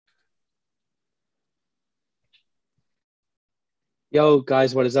Yo,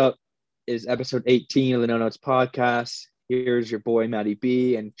 guys, what is up? Is episode 18 of the No Notes podcast. Here's your boy Matty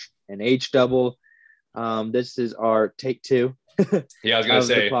B and H double. This is our take two Yeah, I was gonna of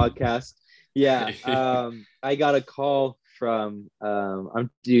the say. podcast. Yeah, I got a call from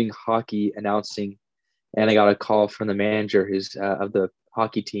I'm doing hockey announcing, and I got a call from the manager who's of the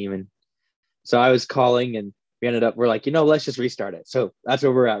hockey team, and so I was calling, and we're like, let's just restart it. So that's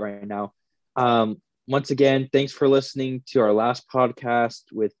where we're at right now. Once again, thanks for listening to our last podcast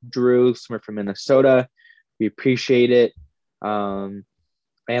with Drew, swimmer from Minnesota. We appreciate it. And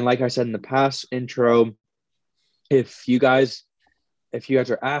like I said in the past intro, if you guys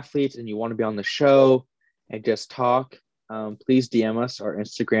are athletes and you want to be on the show and just talk, please DM us. Our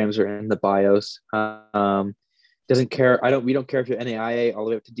Instagrams are in the bios. Doesn't care. We don't care if you're NAIA all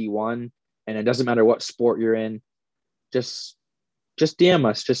the way up to D1, and it doesn't matter what sport you're in. Just DM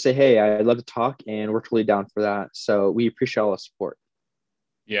us. Just say, hey, I'd love to talk, and we're totally down for that. So we appreciate all the support.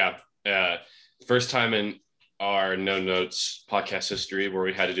 Yeah. First time in our No Notes podcast history where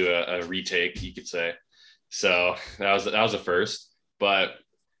we had to do a retake, you could say. So that was a first. But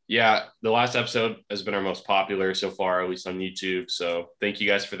yeah, the last episode has been our most popular so far, at least on YouTube. So thank you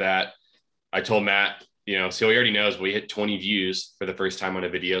guys for that. I told Matt, so he already knows we hit 20 views for the first time on a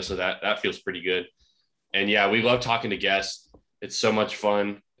video. So that feels pretty good. And yeah, we love talking to guests. It's so much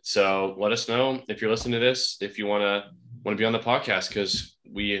fun. So let us know if you're listening to this, if you want to be on the podcast, because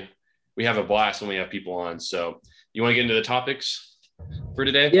we have a blast when we have people on. So you want to get into the topics for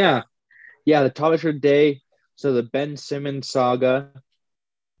today? Yeah. The topics for today. So the Ben Simmons saga,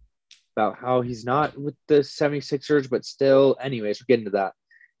 about how he's not with the 76ers, but still, anyways, we're getting to that.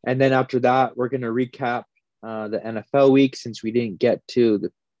 And then after that, we're going to recap the NFL week, since we didn't get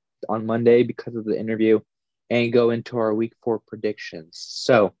to on Monday because of the interview, and go into our week 4 predictions.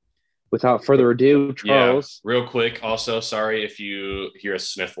 So without further ado, Charles. Yeah, real quick. Also, sorry if you hear a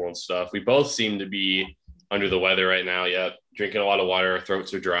sniffle and stuff. We both seem to be under the weather right now. Yeah, drinking a lot of water. Our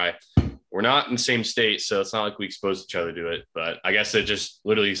throats are dry. We're not in the same state, so it's not like we exposed each other to it. But I guess it just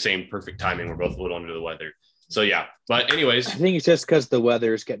literally same perfect timing. We're both a little under the weather. So yeah. But anyways, I think it's just because the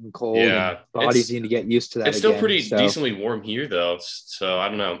weather is getting cold. Yeah, and bodies need to get used to that. It's still pretty decently warm here, though. So I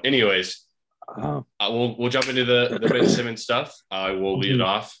don't know. Anyways. We'll jump into the Ben Simmons stuff. I will lead it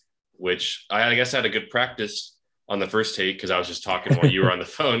off, which I guess I had a good practice on the first take because I was just talking while you were on the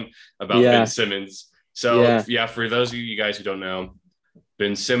phone about Ben Simmons. So yeah, for those of you guys who don't know,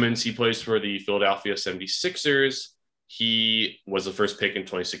 Ben Simmons, he plays for the Philadelphia 76ers. He was the first pick in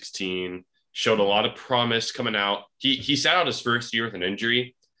 2016, showed a lot of promise coming out. He sat out his first year with an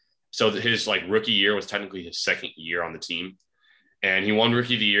injury. So his rookie year was technically his second year on the team. And he won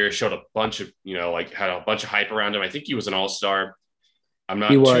Rookie of the Year, showed a bunch of, had a bunch of hype around him. I think he was an all-star.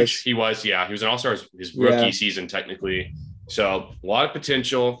 He was an all-star his rookie season, technically. So a lot of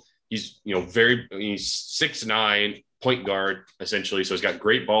potential. He's, he's 6'9", point guard, essentially. So he's got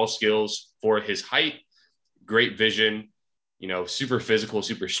great ball skills for his height, great vision, super physical,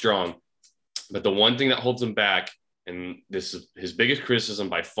 super strong. But the one thing that holds him back, and this is his biggest criticism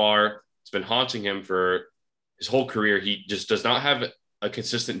by far, it's been haunting him for his whole career, he just does not have a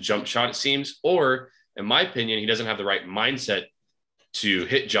consistent jump shot, it seems, or in my opinion, he doesn't have the right mindset to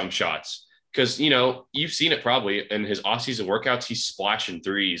hit jump shots. Because, you've seen it probably in his off-season workouts, he's splashing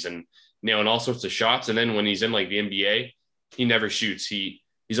threes and all sorts of shots. And then when he's in the NBA, he never shoots.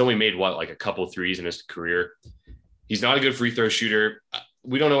 He's only made a couple threes in his career. He's not a good free throw shooter.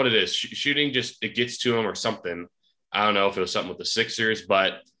 We don't know what it is. Shooting it gets to him or something. I don't know if it was something with the Sixers,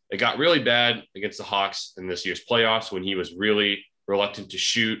 but it got really bad against the Hawks in this year's playoffs when he was really reluctant to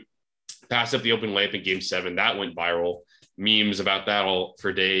shoot, passed up the open layup in Game 7. That went viral. Memes about that all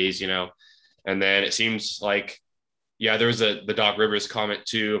for days, And then it seems like, there was the Doc Rivers comment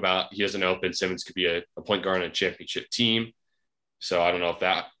too about he doesn't know if Ben Simmons could be a point guard on a championship team. So I don't know if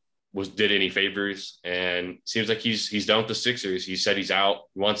that did any favors. And it seems like he's done with the Sixers. He said he's out,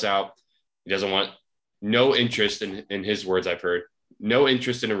 he wants out. He doesn't want no interest in his words, I've heard. No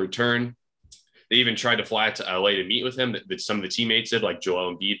interest in a return. They even tried to fly to LA to meet with him. That some of the teammates did, like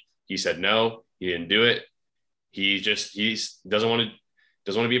Joel Embiid. He said no, he didn't do it. He doesn't want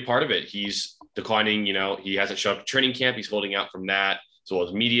to be a part of it. He's declining. He hasn't showed up to training camp. He's holding out from that, as well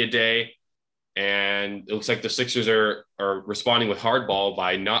as media day. And it looks like the Sixers are responding with hardball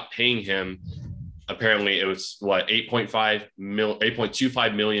by not paying him. Apparently, it was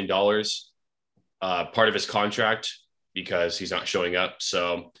 $8.25 million part of his contract, because he's not showing up.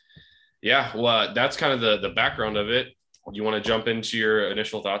 So that's kind of the background of it. You want to jump into your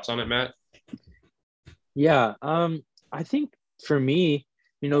initial thoughts on it, Matt? Yeah. I think for me,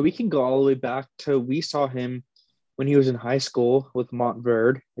 we can go all the way back to, we saw him when he was in high school with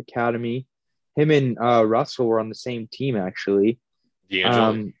Montverde Academy. Him and Russell were on the same team, actually.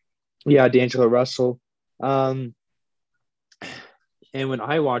 D'Angelo. Yeah, D'Angelo Russell. And when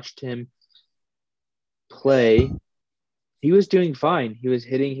I watched him play, he was doing fine. He was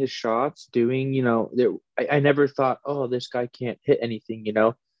hitting his shots, doing, I never thought, oh, this guy can't hit anything,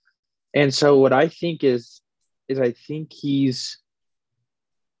 And so what I think is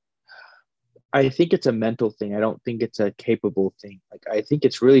I think it's a mental thing. I don't think it's a capable thing. Like, I think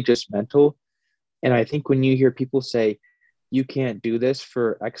it's really just mental. And I think when you hear people say, you can't do this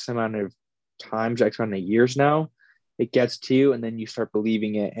for X amount of times, X amount of years now, it gets to you and then you start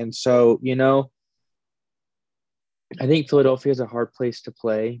believing it. And so, I think Philadelphia is a hard place to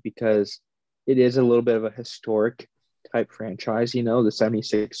play because it is a little bit of a historic type franchise, the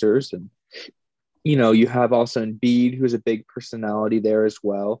 76ers. And, you have also Embiid, who's a big personality there as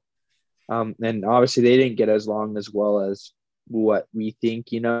well. And obviously they didn't get as long as well as what we think,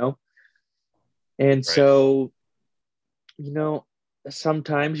 And so,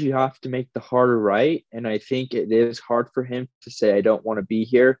 sometimes you have to make the harder right. And I think it is hard for him to say, I don't want to be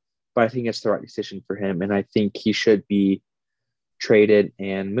here, but I think it's the right decision for him. And I think he should be traded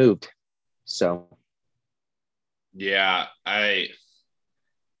and moved. So. Yeah, because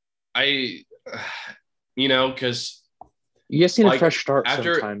you just need a fresh start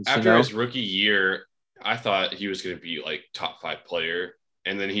sometimes. After his rookie year, I thought he was going to be like top 5 player.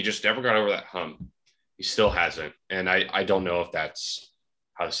 And then he just never got over that hump. He still hasn't. And I don't know if that's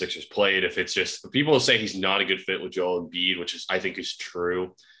how the Sixers played. If it's just people say he's not a good fit with Joel Embiid, which I think is true,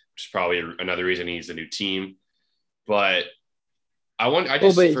 which is probably another reason he's a new team. But here's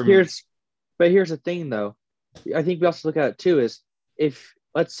the thing though. I think we also look at it too is if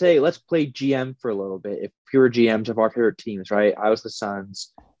let's play GM for a little bit. If you were GMs of our favorite teams, right? I was the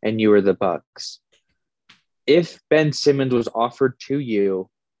Suns and you were the Bucks. If Ben Simmons was offered to you,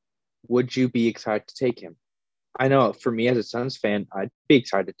 would you be excited to take him? I know for me as a Suns fan, I'd be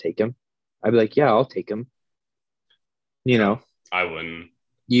excited to take him. I'd be like, yeah, I'll take him. I wouldn't.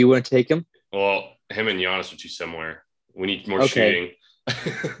 You wouldn't take him? Well, him and Giannis are too similar. We need more shooting.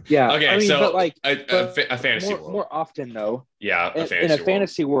 Yeah. Okay, so a fantasy world. More often though. Yeah, in a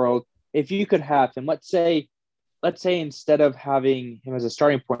fantasy world, if you could have him, let's say instead of having him as a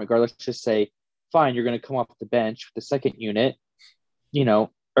starting point guard, let's just say, fine, you're going to come off the bench with the second unit,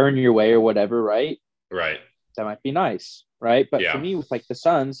 earn your way or whatever, right? Right. That might be nice, right? But for me, with like the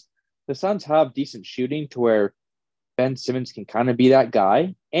Suns have decent shooting to where Ben Simmons can kind of be that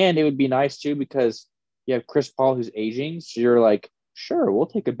guy. And it would be nice too because you have Chris Paul who's aging. So you're like, sure, we'll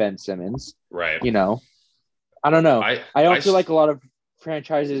take a Ben Simmons. Right. I don't know. I don't feel like a lot of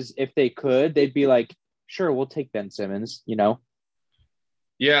franchises, if they could, they'd be like, sure, we'll take Ben Simmons,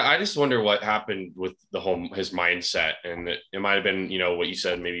 Yeah, I just wonder what happened with his mindset. And it might have been, what you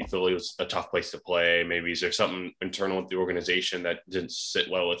said, maybe Philly was a tough place to play. Maybe is there something internal with the organization that didn't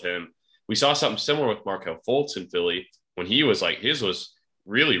sit well with him? We saw something similar with Markelle Fultz in Philly when he was like, his was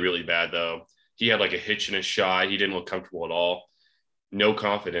really, really bad though. He had like a hitch in his shot. He didn't look comfortable at all. No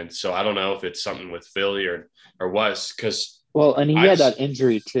confidence. So I don't know if it's something with Philly or was because. Well, and he had that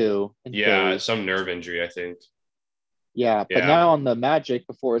injury too. Yeah, some nerve injury, I think. Yeah, but now on the Magic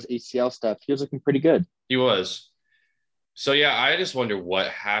before his ACL stuff, he was looking pretty good. He was. So, yeah, I just wonder what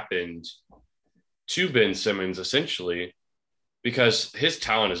happened to Ben Simmons, essentially, because his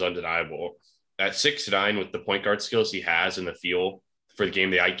talent is undeniable. At 6'9", with the point guard skills he has in the feel for the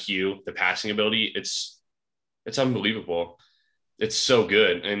game, the IQ, the passing ability, it's unbelievable. It's so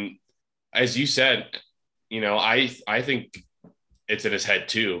good. And as you said, I think it's in his head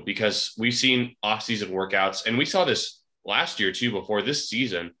too, because we've seen off-season workouts, and we saw this last year too, before this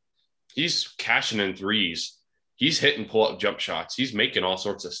season. He's cashing in threes. He's hitting pull-up jump shots. He's making all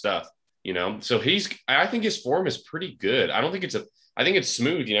sorts of stuff, So I think his form is pretty good. I think it's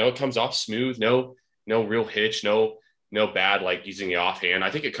smooth, it comes off smooth. No real hitch, no bad, like using the offhand. I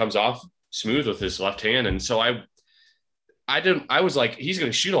think it comes off smooth with his left hand. And so I was like, he's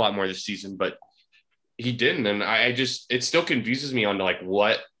going to shoot a lot more this season, but he didn't. And it still confuses me on like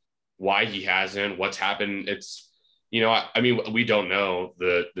why he hasn't, what's happened. It's, we don't know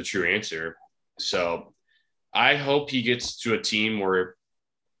the true answer. So I hope he gets to a team where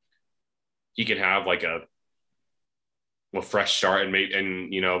he can have like a fresh start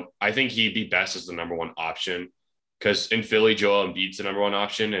and I think he'd be best as the number one option, because in Philly, Joel Embiid's the number one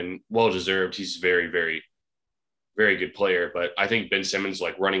option and well-deserved. He's very, very, very good player. But I think Ben Simmons,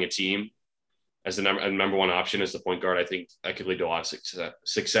 like running a team as the number one option as the point guard, I think that could lead to a lot of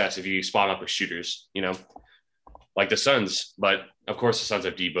success if you spot up with shooters, like the Suns. But of course the Suns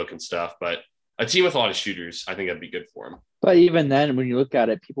have D-Book and stuff, but a team with a lot of shooters, I think that'd be good for him. But even then, when you look at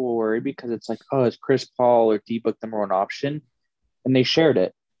it, people were worried because it's like, oh, is Chris Paul or D-Book number one option? And they shared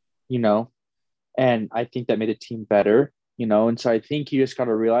it, you know? And I think that made the team better, you know? And so I think you just got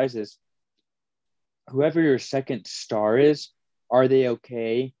to realize is whoever your second star is, are they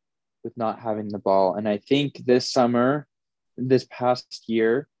okay with not having the ball? And I think this past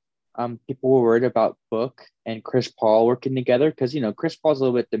year, people were worried about Book and Chris Paul working together because, you know, Chris Paul's a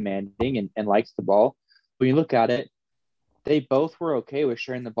little bit demanding and likes the ball. When you look at it, they both were okay with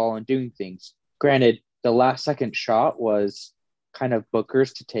sharing the ball and doing things. Granted, the last second shot was kind of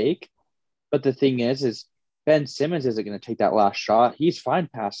Booker's to take. But the thing is Ben Simmons isn't going to take that last shot. He's fine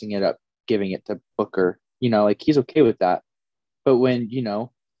passing it up, giving it to Booker. You know, like he's okay with that. But when, you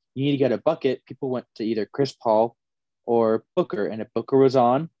know, you need to get a bucket, people went to either Chris Paul or Booker. And if Booker was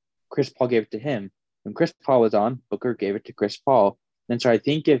on, Chris Paul gave it to him. When Chris Paul was on, Booker gave it to Chris Paul. And so I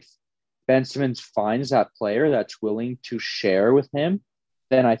think if Ben Simmons finds that player that's willing to share with him,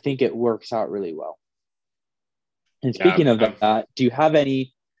 then I think it works out really well. And speaking of that, do you have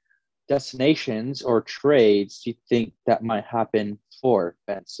any destinations or trades do you think that might happen for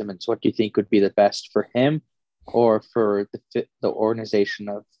Ben Simmons? What do you think would be the best for him or for the organization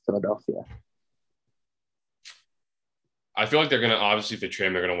of Philadelphia? I feel like they're going to, obviously, if they trade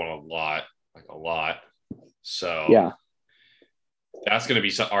him, they're going to want a lot. So yeah, that's going to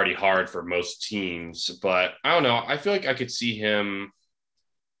be already hard for most teams. But I don't know. I feel like I could see him.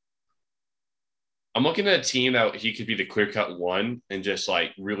 I'm looking at a team that he could be the clear-cut one and just,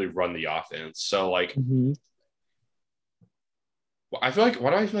 like, really run the offense. So, like, I feel like,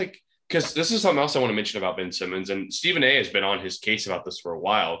 why do I feel like – because this is something else I want to mention about Ben Simmons. And Stephen A. has been on his case about this for a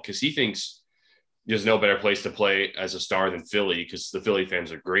while because he thinks there's no better place to play as a star than Philly because the Philly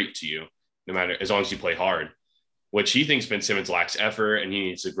fans are great to you, no matter – as long as you play hard, which he thinks Ben Simmons lacks effort and he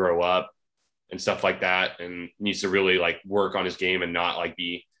needs to grow up and stuff like that and needs to really, like, work on his game and not, like,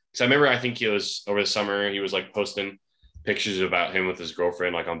 be – because I remember, I think he was over the summer, he was like posting pictures about him with his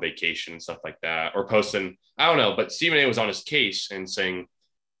girlfriend, like on vacation and stuff like that, or posting, I don't know, but Stephen A was on his case and saying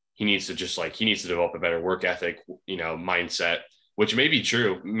he needs to develop a better work ethic, you know, mindset, which may be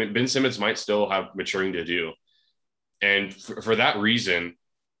true. Ben Simmons might still have maturing to do. And for that reason,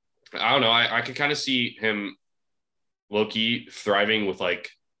 I don't know, I could kind of see him low-key thriving with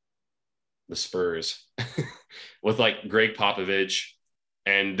like the Spurs with like Greg Popovich.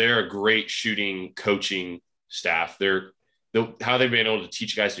 And they're a great shooting coaching staff. How they've been able to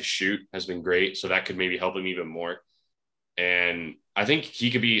teach guys to shoot has been great. So that could maybe help him even more. And I think he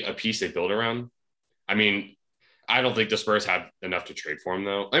could be a piece they build around. I mean, I don't think the Spurs have enough to trade for him,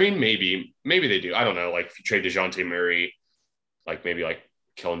 though. I mean, maybe they do. I don't know. Like if you trade DeJounte Murray, like maybe like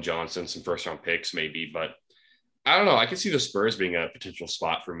Kellen Johnson, some first-round picks, maybe. But I don't know. I could see the Spurs being a potential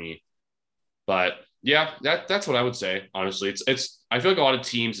spot for me. But yeah, that's what I would say. Honestly, it's. I feel like a lot of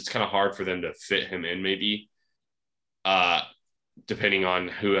teams, it's kind of hard for them to fit him in, maybe, depending on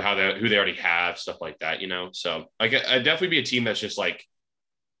who they already have, stuff like that, you know. So like, I'd definitely be a team that's just like,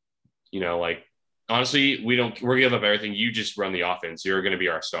 you know, like honestly, we're gonna give up everything. You just run the offense. You're gonna be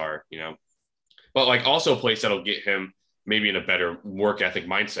our star, you know. But like also a place that'll get him maybe in a better work ethic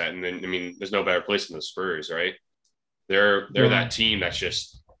mindset. And then I mean, there's no better place than the Spurs, right? They're that team that's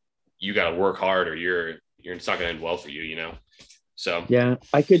just. You got to work hard or it's not going to end well for you, you know? So, yeah,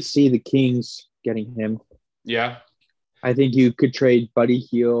 I could see the Kings getting him. Yeah. I think you could trade Buddy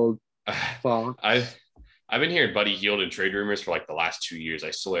Hield. Fox. I've been hearing Buddy Hield in trade rumors for like the last 2 years,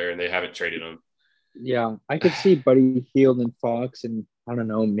 I swear, and they haven't traded him. Yeah, I could see Buddy Hield and Fox and I don't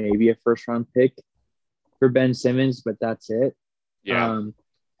know, maybe a first round pick for Ben Simmons, but that's it. Yeah.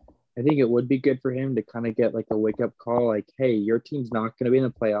 I think it would be good for him to kind of get like a wake up call, like, hey, your team's not going to be in the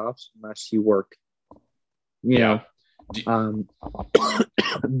playoffs unless you work, you know?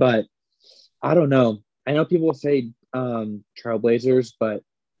 But I don't know. I know people say Trailblazers, but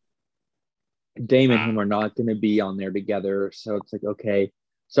Dame and him are not going to be on there together. So it's like, okay.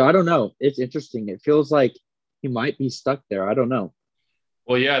 So I don't know. It's interesting. It feels like he might be stuck there. I don't know.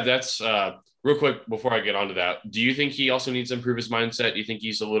 Well, yeah, that's real quick before I get onto that. Do you think he also needs to improve his mindset? Do you think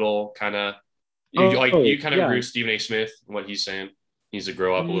he's a little kind of you kind of agree with Stephen A. Smith and what he's saying? He needs to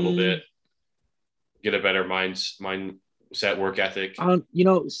grow up a little bit, get a better mindset, work ethic. You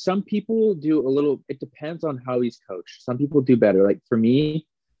know, some people do a little. It depends on how he's coached. Some people do better. Like for me,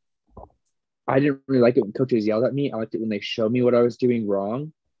 I didn't really like it when coaches yelled at me. I liked it when they showed me what I was doing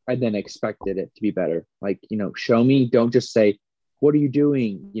wrong. I then expected it to be better. Like, you know, show me. Don't just say, "What are you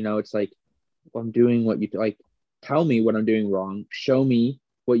doing?" You know, it's like, well, I'm doing what you like. Tell me what I'm doing wrong. Show me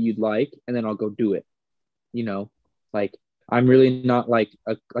what you'd like, and then I'll go do it. You know, like I'm really not like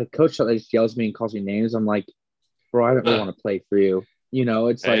a coach that just yells at me and calls me names. I'm like, bro, I don't really want to play for you.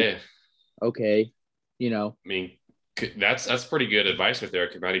 It's like, Hey, okay, I mean, that's pretty good advice with there.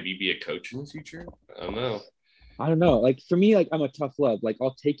 Could Matty be a coach in the future? I don't know. I don't know. Like for me, like I'm a tough love. Like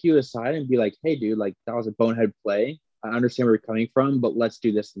I'll take you aside and be like, hey, dude, like that was a bonehead play. I understand where you're coming from, but let's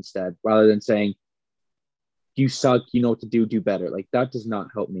do this instead, rather than saying, you suck, you know what to do better. Like that does not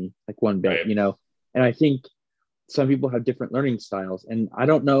help me like one bit, Right. And I think some people have different learning styles. And I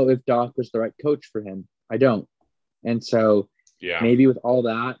don't know if Doc was the right coach for him. I don't. And so Yeah. maybe with all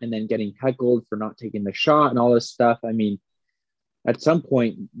that and then getting heckled for not taking the shot and all this stuff, I mean, at some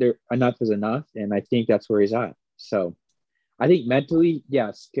point there enough is enough. And I think that's where he's at. So I think mentally,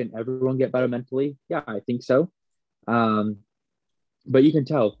 yes. Can everyone get better mentally? Yeah, I think so. But you can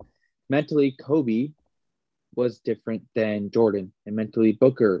tell mentally Kobe was different than Jordan, and mentally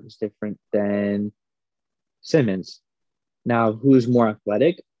Booker is different than Simmons. Now, who's more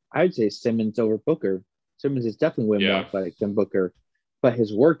athletic? I would say Simmons over Booker. Simmons is definitely way more Yeah. athletic than Booker, but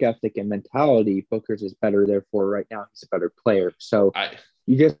his work ethic and mentality, Booker's is better. Therefore, right now he's a better player. So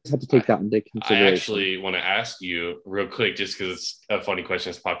you just have to take that into consideration. I actually want to ask you real quick, just because it's a funny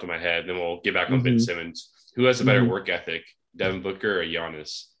question that's popped in my head. Then we'll get back on Ben Simmons. Who has a better work ethic, Devin Booker or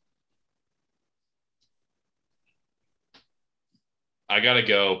Giannis? I gotta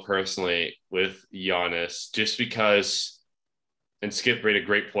go personally with Giannis, just because. And Skip made a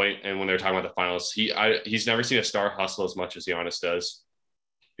great point. And when they were talking about the finals, he's never seen a star hustle as much as Giannis does,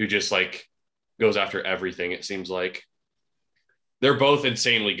 who just like goes after everything. It seems like they're both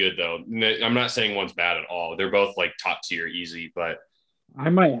insanely good, though. I'm not saying one's bad at all. They're both like top tier, easy. But I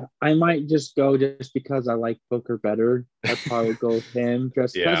might just go just because I like Booker better. I'd probably go with him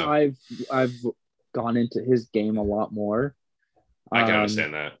just because I've gone into his game a lot more. I can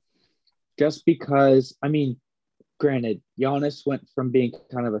understand that. Just because, I mean, granted, Giannis went from being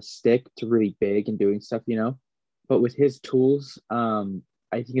kind of a stick to really big and doing stuff, but with his tools, I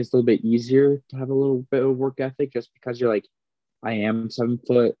think it's a little bit easier to have a little bit of work ethic just because you're like, I am 7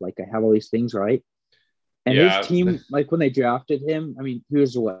 foot, like I have all these things, right? And his team, like when they drafted him, I mean, he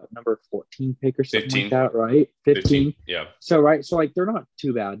was what, number 14 pick or something 15. like that, right? 15. Yeah. So, right. So, like, they're not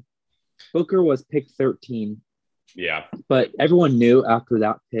too bad. Booker was pick 13. Yeah. But everyone knew after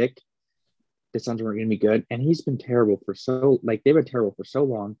that pick, the Suns weren't going to be good. And he's been terrible they've been terrible for so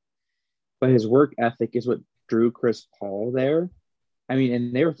long. But his work ethic is what drew Chris Paul there. I mean,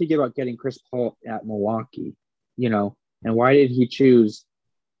 and they were thinking about getting Chris Paul at Milwaukee, and why did he choose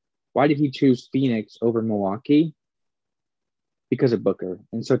Phoenix over Milwaukee? Because of Booker.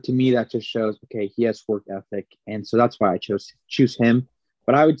 And so to me, that just shows, okay, he has work ethic. And so that's why I choose him.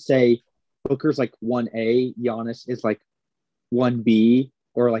 But I would say Booker's like 1A, Giannis is like 1B,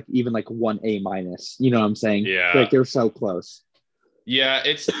 or like even like 1A minus. You know what I'm saying? Yeah. Like they're so close. Yeah,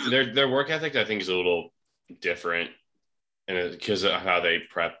 it's their work ethic, I think, is a little different, and because of how they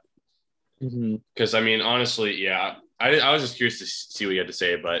prep. Because I mean, honestly, yeah, I was just curious to see what you had to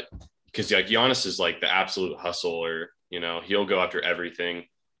say, but because like Giannis is like the absolute hustler, he'll go after everything.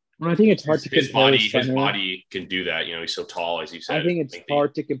 Well, I think it's hard to compare his body can do that. He's so tall, as you said. I think it's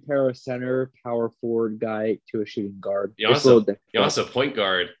hard to compare a center power forward guy to a shooting guard. Giannis a point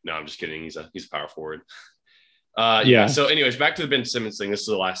guard. No, I'm just kidding. He's a power forward. Yeah. So, anyways, back to the Ben Simmons thing. This is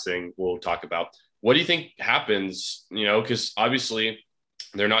the last thing we'll talk about. What do you think happens? Because obviously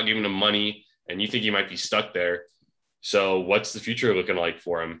they're not giving him money, and you think he might be stuck there. So, what's the future looking like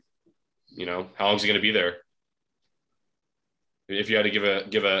for him? How long is he going to be there? If you had to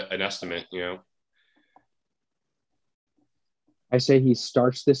give an estimate, I say he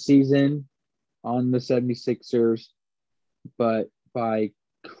starts the season on the 76ers, but by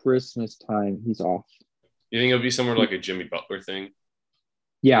Christmas time, he's off. You think it'll be somewhere like a Jimmy Butler thing?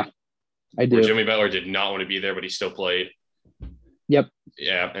 Yeah, I do. Where Jimmy Butler did not want to be there, but he still played. Yep.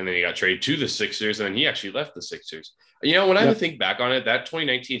 Yeah, and then he got traded to the Sixers, and then he actually left the Sixers. When I think back on it, that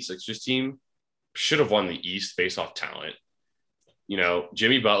 2019 Sixers team should have won the East based off talent.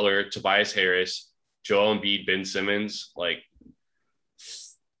 Jimmy Butler, Tobias Harris, Joel Embiid, Ben Simmons, like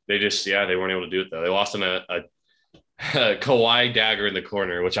they weren't able to do it though. They lost on a Kawhi dagger in the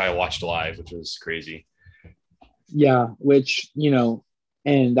corner, which I watched live, which was crazy. Yeah, which,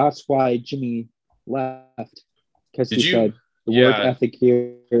 and that's why Jimmy left, because he said the work ethic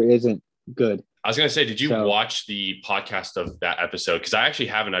here isn't good. I was going to say, did you watch the podcast of that episode? Because I actually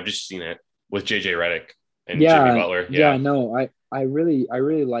haven't. I've just seen it with JJ Redick and Jimmy Butler. Yeah, no, I really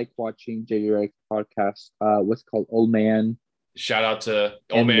like watching JJ Redick's podcast. What's it called? Old Man. Shout out to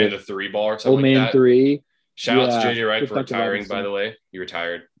Old Man the 3 ball or something Old Man like that. 3. Shout out to JJ Redick for retiring, by the way. He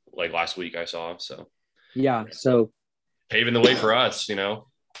retired like last week, I saw. So yeah, so paving the way for us, to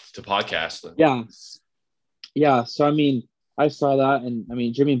podcast. Yeah. Yeah. So, I mean, I saw that. And I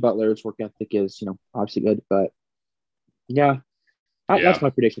mean, Jimmy Butler's work ethic is, obviously good. But yeah, that's my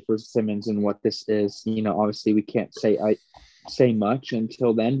prediction for Simmons and what this is. Obviously, we can't say much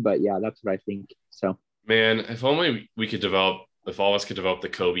until then. But yeah, that's what I think. So, man, if only we could develop, if all of us could develop the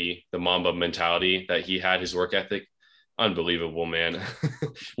Kobe, the Mamba mentality that he had, his work ethic. Unbelievable, man.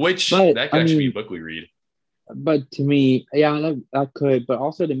 That could actually be a book we read. But to me, yeah, that could. But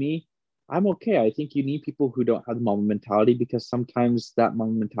also to me, I'm okay. I think you need people who don't have the Mamba mentality because sometimes that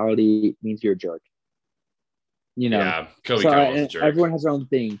Mamba mentality means you're a jerk. Yeah, Kobe Carroll was a jerk. Everyone has their own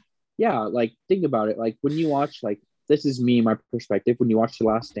thing. Yeah, like think about it. Like when you watch, like this is me, my perspective. When you watch The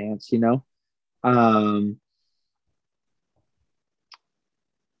Last Dance, um,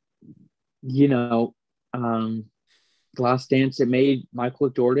 The Last Dance, it made Michael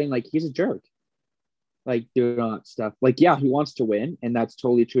Jordan like he's a jerk. Like doing all that stuff. Like, yeah, he wants to win, and that's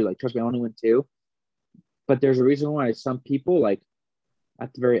totally true. Like, trust me, I want to win too. But there's a reason why some people, like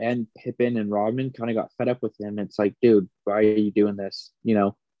at the very end, Pippen and Rodman kind of got fed up with him. It's like, dude, why are you doing this?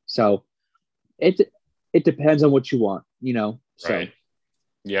 So it depends on what you want, So right.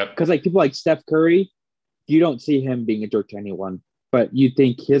 Yep. Because like people like Steph Curry, you don't see him being a jerk to anyone, but you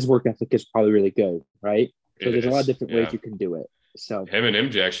think his work ethic is probably really good, right? So there's a lot of different ways you can do it. So him and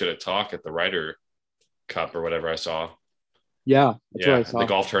MJ actually had a talk at the Ryder Cup or whatever I saw. Yeah, that's what I saw. The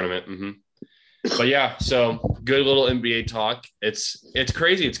golf tournament. Mm-hmm. But yeah, so good little NBA talk. It's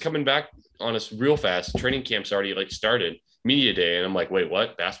crazy. It's coming back on us real fast. Training camp's already like started. Media day, and I'm like, wait,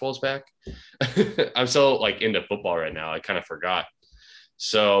 what? Basketball's back? I'm so like into football right now. I kind of forgot.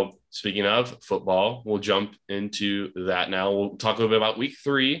 So speaking of football, we'll jump into that now. We'll talk a little bit about week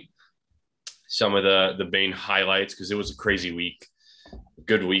 3, some of the main highlights because it was a crazy week.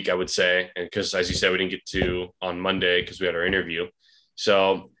 Good week, I would say. And because, as you said, we didn't get to on Monday because we had our interview.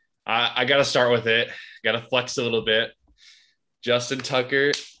 So I got to start with it. Got to flex a little bit. Justin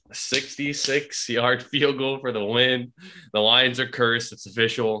Tucker, 66-yard field goal for the win. The Lions are cursed. It's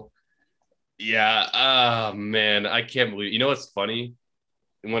official. Yeah. Oh, man. I can't believe it. You know what's funny?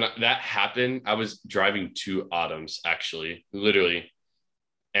 When that happened, I was driving to Autumn's, actually, literally.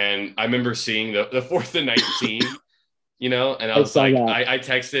 And I remember seeing the 4th and 19, and I was like, I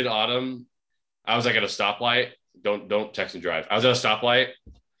texted Autumn. I was like at a stoplight. Don't text and drive. I was at a stoplight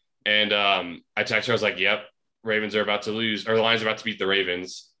and I texted her. I was like, yep, Ravens are about to lose, or the Lions are about to beat the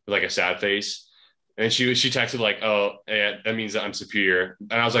Ravens, with like a sad face. And she texted like, oh, yeah, that means that I'm superior.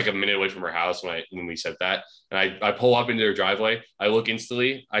 And I was like a minute away from her house when we said that. And I pull up into her driveway. I look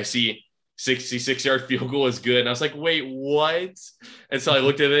instantly. I see 66-yard field goal is good. And I was like, wait, what? And so I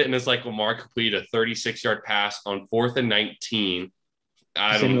looked at it, and it's like Lamar completed a 36-yard pass on 4th and 19.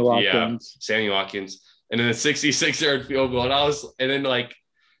 Sammy Watkins. And then a 66-yard field goal. And then like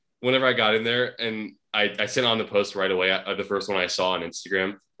whenever I got in there, and I sent on the post right away, the first one I saw on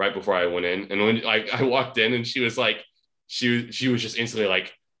Instagram right before I went in. And when I walked in, and she was like, she was just instantly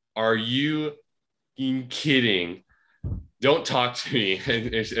like, are you kidding? Don't talk to me.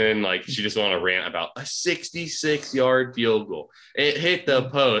 And like, she just went on a rant about a 66-yard field goal. It hit the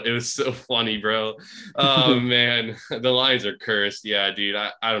post. It was so funny, bro. Oh man, the Lions are cursed. Yeah, dude,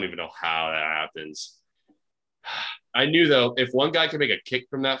 I don't even know how that happens. I knew though, if one guy can make a kick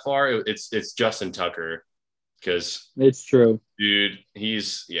from that far, it's Justin Tucker, because it's true, dude. He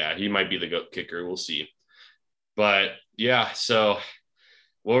might be the GOAT kicker. We'll see. But yeah, so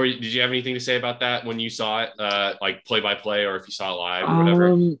did you have anything to say about that when you saw it, like play by play, or if you saw it live or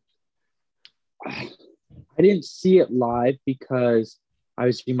whatever? I didn't see it live because I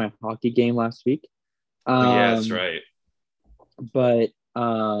was doing my hockey game last week. Yeah, that's right. But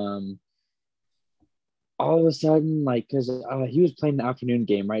all of a sudden, like, because he was playing the afternoon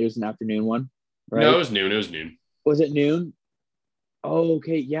game, right? It was an afternoon one, right? No, it was noon. Was it noon? Oh,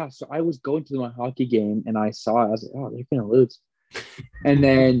 okay. Yeah. So I was going to my hockey game, and I saw it. I was like, oh, they're going to lose. And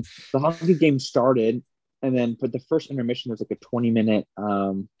then the hockey game started, and then but the first intermission was like a 20-minute,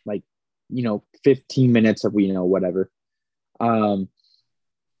 15 minutes of whatever. And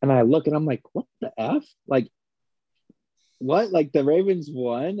I look, and I'm like, what the F? Like, what? Like the Ravens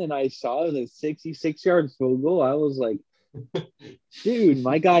won, and I saw the 66-yard field goal. I was like, dude,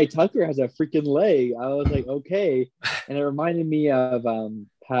 my guy Tucker has a freaking leg. I was like, okay. And it reminded me of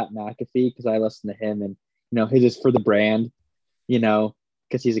Pat McAfee, because I listened to him, and his is for the brand,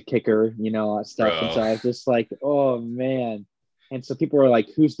 because he's a kicker, all that stuff. Bro. And so I was just like, oh man. And so people were like,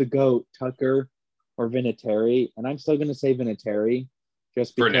 who's the GOAT, Tucker or Vinatieri? And I'm still gonna say Vinatieri,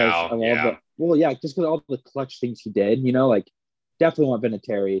 just because of all just because all the clutch things he did, like definitely want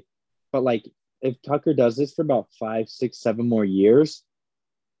Vinatieri. But like if Tucker does this for about 5, 6, 7 more years,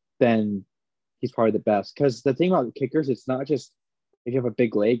 then he's probably the best. Because the thing about kickers, it's not just if you have a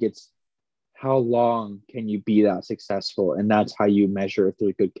big leg, it's how long can you be that successful, and that's how you measure if they're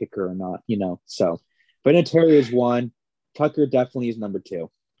a good kicker or not. So Vinatieri is one. Tucker definitely is number two.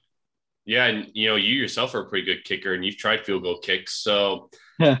 Yeah, and you yourself are a pretty good kicker, and you've tried field goal kicks. So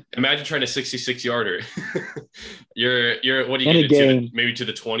imagine trying a 66-yarder. you're what do you get to? Maybe to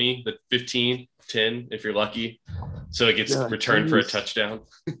the 20, the 15, 10 if you're lucky. So it gets returned for a touchdown.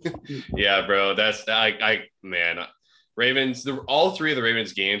 Yeah, bro. That's man. Ravens. All three of the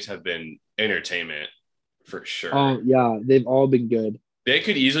Ravens games have been entertainment for sure. Oh yeah, they've all been good. They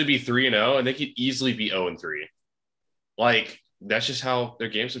could easily be 3-0, and they could easily be 0-3. Like, that's just how their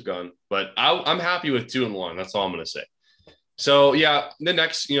games have gone. But I'm happy with 2-1. That's all I'm going to say. So, yeah, the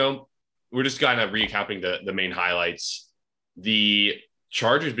next, we're just kind of recapping the main highlights. The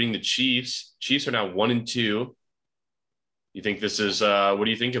Chargers being the Chiefs. Chiefs are now 1-2. You think this is what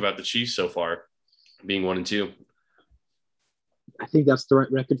do you think about the Chiefs so far, being 1-2? I think that's the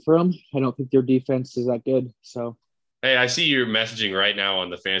right record for them. I don't think their defense is that good. So. Hey, I see you're messaging right now on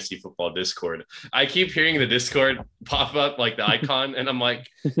the Fantasy Football Discord. I keep hearing the Discord pop up, like the icon, and I'm like,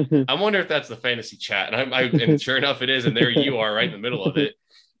 I wonder if that's the fantasy chat. And sure enough, it is. And there you are right in the middle of it.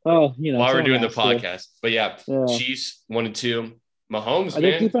 Oh, while we're doing the podcast. But yeah, Chiefs 1-2. Mahomes,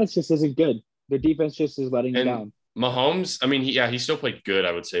 their defense just isn't good. Their defense just is letting them down. Mahomes, I mean, he still played good,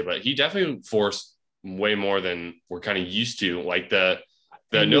 I would say, but he definitely forced way more than we're kind of used to. Like the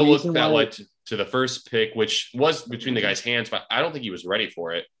no look that led to the first pick, which was between the guy's hands, but I don't think he was ready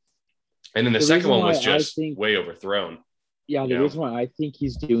for it. And then the second one was just way overthrown. Yeah, the reason why I think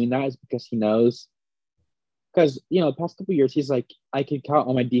he's doing that is because he knows. Because, the past couple of years, he's like, I can count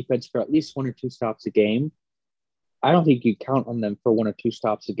on my defense for at least 1 or 2 stops a game. I don't think you count on them for 1 or 2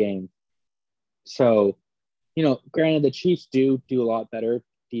 stops a game. So, granted, the Chiefs do a lot better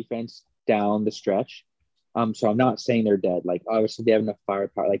defense down the stretch. So I'm not saying they're dead. Like, obviously they have enough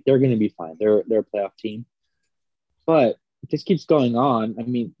firepower. Like, they're going to be fine. They're a playoff team. But if this keeps going on, I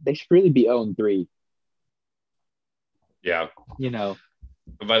mean, they should really be 0-3. Yeah.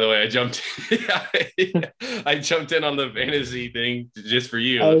 By the way, I jumped in on the fantasy thing just for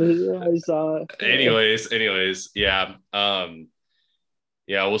you. I saw it. Anyways, yeah.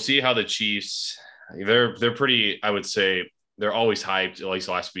 Yeah, we'll see how the Chiefs. They're pretty. I would say they're always hyped, at least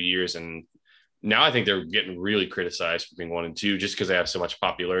the last few years, and now I think they're getting really criticized for being 1-2 just because they have so much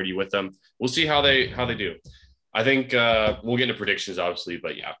popularity with them. We'll see how they do. I think we'll get into predictions, obviously,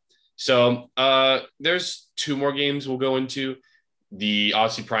 but yeah. So there's 2 more games we'll go into. The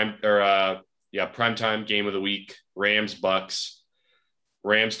obviously primetime game of the week, Rams-Bucks.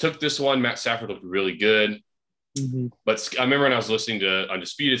 Rams took this one. Matt Stafford looked really good. Mm-hmm. But I remember when I was listening to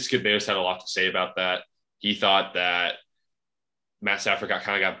Undisputed, Skip Bayless had a lot to say about that. He thought that Matt Stafford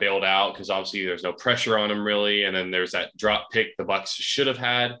got bailed out because obviously there's no pressure on him really. And then there's that drop pick the Bucks should have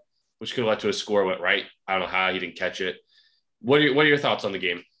had, which could have led to a score went right. I don't know how he didn't catch it. What are your thoughts on the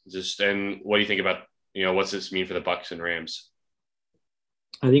game? And what do you think about, what's this mean for the Bucks and Rams?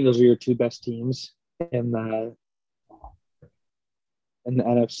 I think those are your 2 best teams in the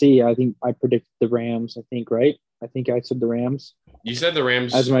NFC. I think I predicted the Rams, right? I think I said the Rams. You said the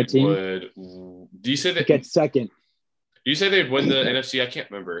Rams as my team do you say that get second? Do you say they'd win the NFC? I can't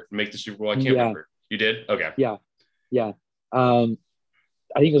remember. Make the Super Bowl? I can't remember. You did? Okay. Yeah. I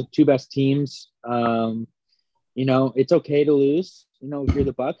think those 2 best teams. It's okay to lose. If you're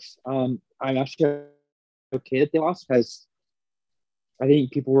the Bucks, I'm actually okay that they lost because I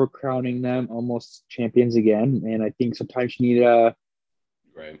think people were crowning them almost champions again, and I think sometimes you need to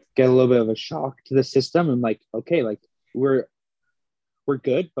get a little bit of a shock to the system and we're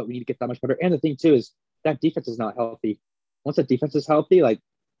good, but we need to get that much better. And the thing too is that defense is not healthy. Once that defense is healthy,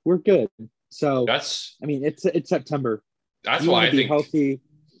 we're good. So it's September. That's why I think healthy.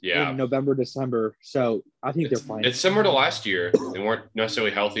 In November, December. So I think they're fine. It's similar to last year. They weren't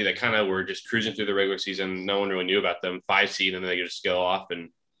necessarily healthy. They kind of were just cruising through the regular season. No one really knew about them. 5 seed, and then they just go off and,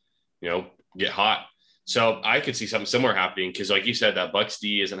 get hot. So I could see something similar happening because, like you said, that Bucks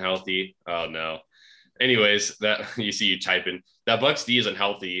D isn't healthy. Oh, no. Anyways, that you see you typing. That Bucks D isn't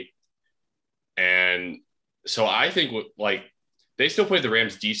healthy. And so I think, they still played the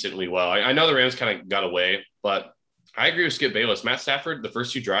Rams decently well. I know the Rams kind of got away, but I agree with Skip Bayless. Matt Stafford, the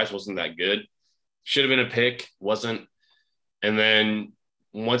first 2 drives wasn't that good. Should have been a pick, wasn't. And then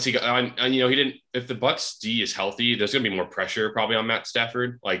once he got on, he didn't. If the Bucks D is healthy, there's going to be more pressure probably on Matt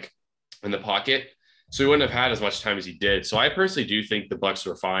Stafford, in the pocket. So he wouldn't have had as much time as he did. So I personally do think the Bucks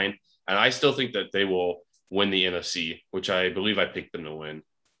were fine, and I still think that they will win the NFC, which I believe I picked them to win.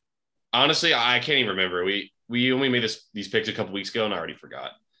 Honestly, I can't even remember. We only made these picks a couple weeks ago, and I already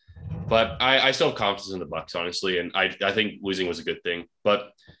forgot. But I still have confidence in the Bucks, honestly, and I think losing was a good thing.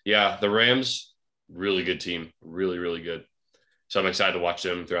 But yeah, the Rams, really good team, really really good. So I'm excited to watch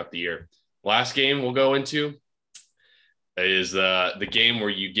them throughout the year. Last game we'll go into is the game where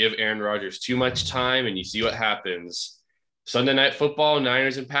you give Aaron Rodgers too much time and you see what happens. Sunday Night Football,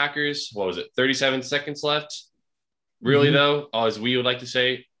 Niners and Packers. What was it? 37 seconds left. Really though, as we would like to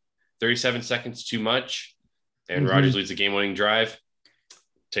say, 37 seconds too much. And Rodgers leads the game-winning drive.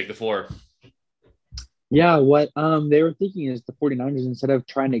 Take the floor. Yeah, what they were thinking is the 49ers, instead of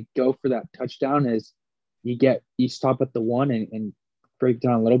trying to go for that touchdown, is you stop at the one and break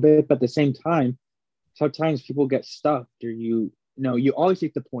down a little bit. But at the same time, sometimes people get stuck, or you always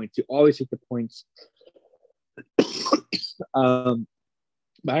take the points. You always take the points. But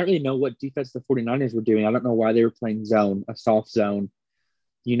I don't really know what defense the 49ers were doing. I don't know why they were playing zone, a soft zone.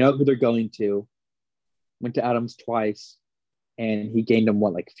 You know who they're going to. Went to Adams twice, and he gained them,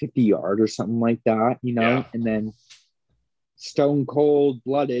 50 yards or something like that, Yeah. And then stone cold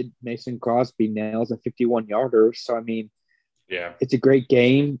blooded Mason Crosby nails a 51-yarder. So, I mean, yeah, it's a great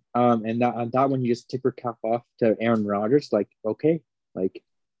game. And that one, you just tip your cap off to Aaron Rodgers, okay.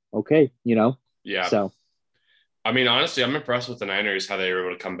 Yeah. So, I mean, honestly, I'm impressed with the Niners, how they were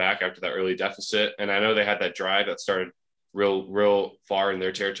able to come back after that early deficit. And I know they had that drive that started real far in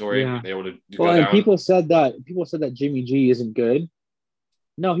their territory. Yeah. They were able to well, go and down. people said that Jimmy G isn't good.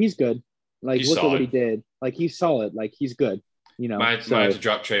 No, he's good. He's look solid. at what he did. He's solid. He's good. Might have to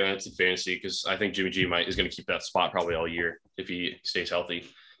drop Trey Lance in fantasy because I think Jimmy G is going to keep that spot probably all year if he stays healthy.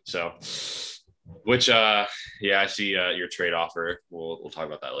 So, which I see your trade offer. We'll talk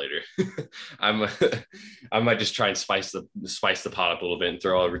about that later. I might just try and spice the pot up a little bit and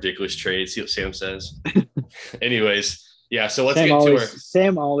throw a ridiculous trade. See what Sam says. Anyways, yeah. So let's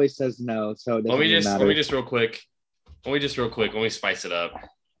Sam always says no. So it let me just real quick. Let me spice it up.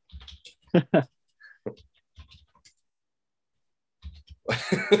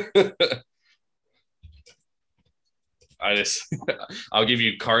 I'll give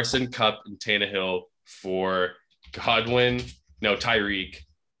you Carson, Kupp, and Tannehill for Godwin. No, Tyreek.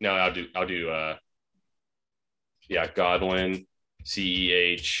 No, I'll do Godwin,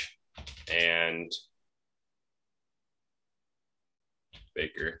 CEH, and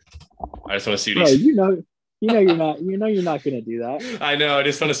Baker. I just want to see these. You're not gonna do that. I know. I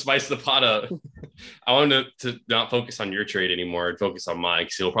just want to spice the pot up. I want to not focus on your trade anymore and focus on mine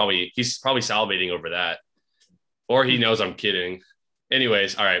because he's probably salivating over that. Or he knows I'm kidding.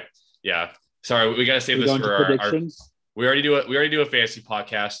 Anyways, all right. Yeah. Sorry, we got to save this for our we already do a fantasy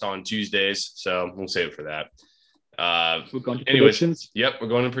podcast on Tuesdays, so we'll save it for that. We're going to predictions? Yep, we're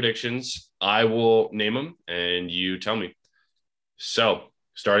going to predictions. I will name them and you tell me. So,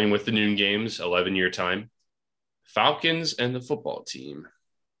 starting with the noon games, 11 your time. Falcons and the football team.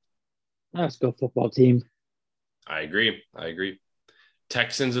 Let's go football team. I agree.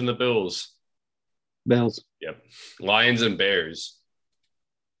 Texans and the Bills. Bills. Yep. Lions and Bears.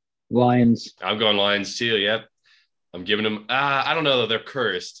 Lions. I'm going Lions too. Yep. I'm giving them. I don't know though. They're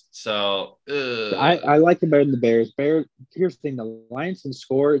cursed. So I like them better than the Bears. Here's the thing: the Lions can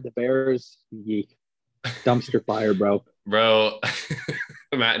score. The Bears, dumpster fire, bro. Bro,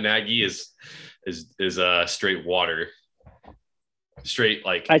 Matt Nagy is straight water. Straight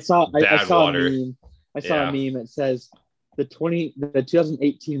I saw water. I saw a meme that says the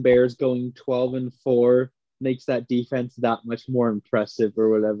 2018 Bears going 12-4 makes that defense that much more impressive or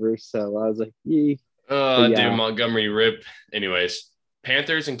whatever. So I was like, dude, Montgomery rip. Anyways,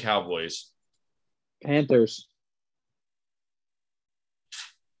 Panthers and Cowboys. Panthers.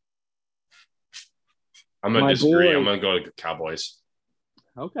 I'm going to disagree. I'm going to go with Cowboys.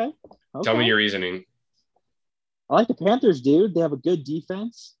 Okay. Tell me your reasoning. I like the Panthers, dude. They have a good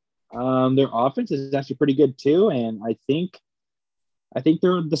defense. Their offense is actually pretty good too, and I think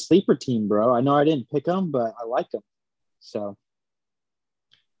they're the sleeper team, bro. I know I didn't pick them, but I like them. So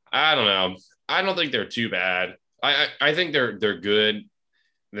I don't know. I don't think they're too bad. I think they're good.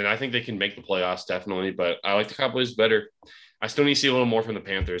 And then I think they can make the playoffs definitely, but I like the Cowboys better. I still need to see a little more from the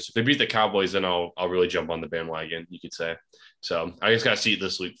Panthers. If they beat the Cowboys, then I'll really jump on the bandwagon, you could say. So I just got to see it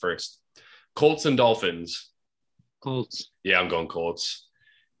this week first. Colts and Dolphins. Colts. Yeah, I'm going Colts.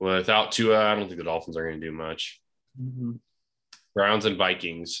 Without Tua, I don't think the Dolphins are going to do much. Mm-hmm. Browns and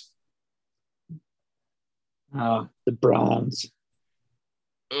Vikings. The Browns.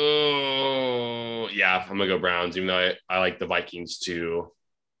 Oh, yeah, I'm going to go Browns, even though I like the Vikings to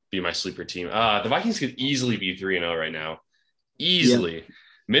be my sleeper team. The Vikings could easily be 3-0 right now. Easily. Yep.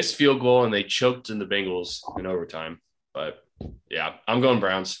 Missed field goal, and they choked in the Bengals in overtime. But, yeah, I'm going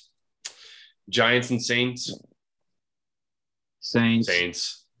Browns. Giants and Saints.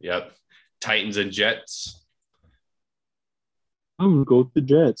 Saints. Yep. Titans and Jets. I'm going to go with the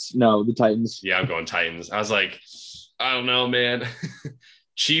Jets. No, the Titans. Yeah, I'm going Titans. I was like, I don't know, man.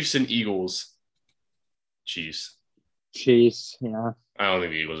 Chiefs and Eagles. Chiefs. Yeah. I don't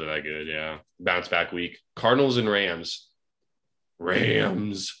think the Eagles are that good. Yeah. Bounce back week. Cardinals and Rams.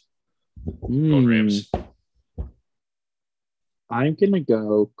 Rams. Going Rams. I'm going to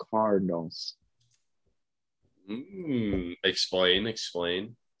go Cardinals.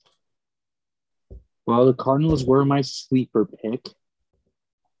 Explain. Well, the Cardinals were my sleeper pick.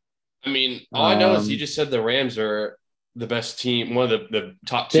 I mean, all I know is you just said the Rams are the best team, one of the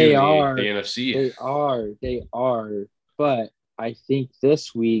top two in the NFC. They are. But I think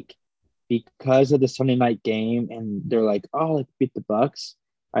this week, because of the Sunday night game, and they're like, oh, let's beat the Bucks,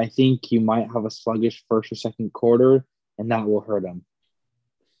 I think you might have a sluggish first or second quarter, and that will hurt them.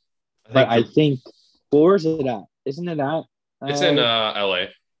 I think, where's it at? Isn't it at? It's in LA.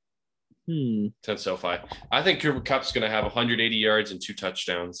 10 SoFi. I think Cooper Kupp's going to have 180 yards and 2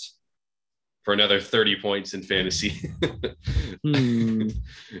 touchdowns for another 30 points in fantasy. Do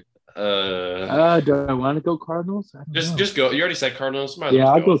I want to go Cardinals? Just go. You already said Cardinals.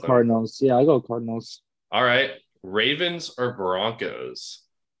 I'll go Cardinals. Yeah, I'll go Cardinals. All right. Ravens or Broncos?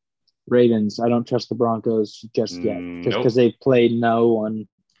 Ravens. I don't trust the Broncos just yet. Just because they played no one.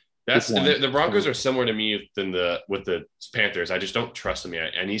 The Broncos are similar to me with the Panthers. I just don't trust them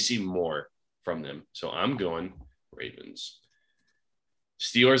yet. I need to see more from them. So I'm going Ravens.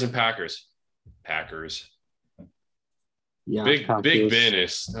 Steelers and Packers. Yeah, Big Packers. Big Ben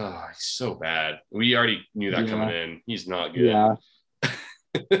is he's so bad. We already knew that coming in. He's not good. Yeah.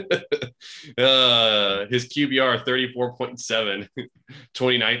 His QBR 34.7,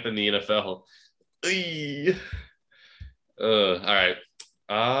 29th in the NFL.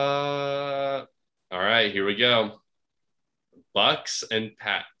 All right, here we go. Bucks and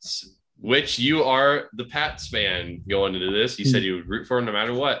Pats. Which you are the Pats fan going into this. You said you would root for them no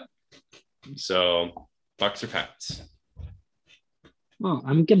matter what. So Bucks or Pats? Well,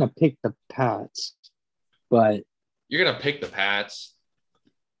 I'm gonna pick the Pats, but you're gonna pick the Pats.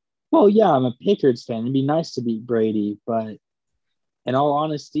 Well, yeah, I'm a Patriots fan. It'd be nice to beat Brady, but in all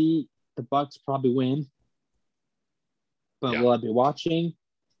honesty, the Bucks probably win. But will I be watching?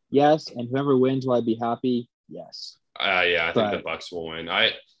 Yes. And whoever wins, will I be happy? Yes. I think the Bucks will win.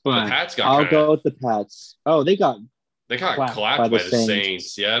 The Pats I'll go with the Pats. Oh, they got clapped by the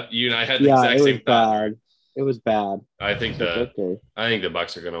Saints. Yep. You and I had the exact same thought. It was bad. I think the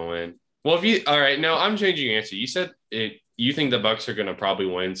Bucks are gonna win. Well, all right, now I'm changing your answer. You said you think the Bucks are gonna probably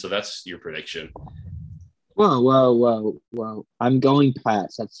win, so that's your prediction. Well. I'm going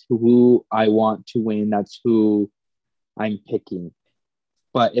Pats. That's who I want to win. That's who I'm picking.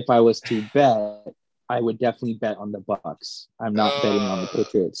 But if I was to bet, I would definitely bet on the Bucks. I'm not betting on the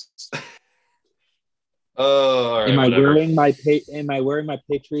Patriots. Oh, all right, am I wearing my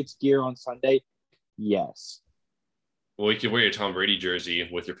Patriots gear on Sunday? Yes. Well, you could wear your Tom Brady jersey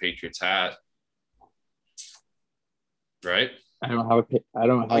with your Patriots hat, right? I don't have you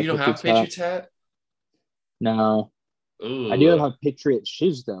don't have a Patriots hat? No. Ooh. I do have Patriot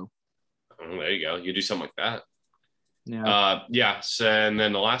shoes though. Oh, there you go. You do something like that. Yeah. So, and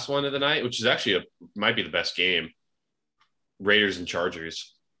then the last one of the night, which is actually might be the best game, Raiders and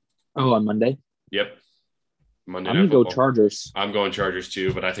Chargers. Oh, on Monday? Yep. Monday I'm going to go Chargers. I'm going Chargers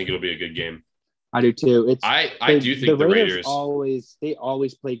too, but I think it'll be a good game. I do too. I do think the Raiders always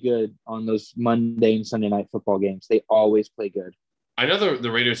play good on those Monday and Sunday night football games. They always play good. I know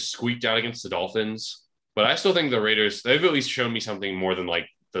the Raiders squeaked out against the Dolphins, but I still think the Raiders, they've at least shown me something more than like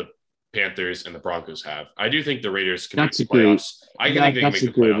the Panthers and the Broncos have. I do think the Raiders can make the playoffs. I think they can make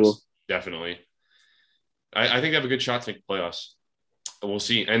the playoffs. Definitely. I think they have a good shot to make the playoffs. We'll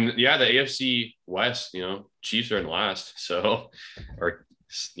see. And yeah, the AFC West, Chiefs are in last. So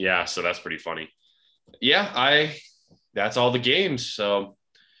that's pretty funny. Yeah, that's all the games. So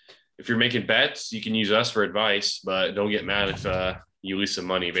if you're making bets, you can use us for advice, but don't get mad if you lose some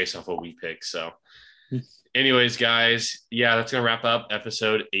money based off what we pick. So anyways, guys, that's going to wrap up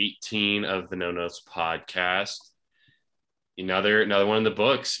episode 18 of the No Notes podcast. Another one in the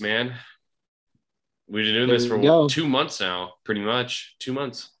books, man. We've been doing this for 2 months now, pretty much 2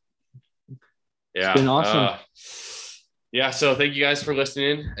 months. Yeah. It's been awesome. So thank you guys for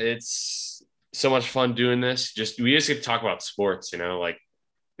listening. It's so much fun doing this. We just get to talk about sports, and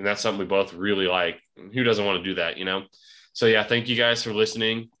that's something we both really like. Who doesn't want to do that, So thank you guys for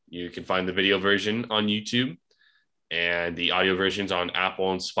listening. You can find the video version on YouTube and the audio versions on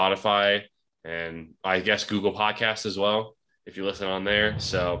Apple and Spotify, and I guess Google Podcasts as well, if you listen on there.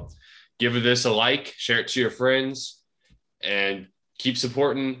 So give this a like, share it to your friends, and keep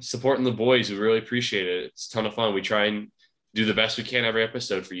supporting the boys. We really appreciate it. It's a ton of fun. We try and do the best we can every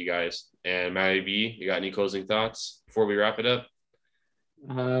episode for you guys. And Matty B, you got any closing thoughts before we wrap it up?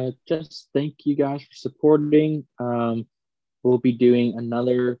 Just thank you guys for supporting. We'll be doing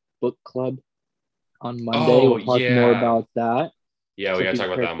another book club on Monday. We'll talk more about that. Yeah, we got to talk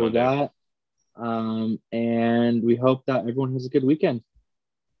about that on Monday. And we hope that everyone has a good weekend.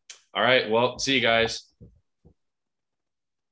 All right. Well, see you guys.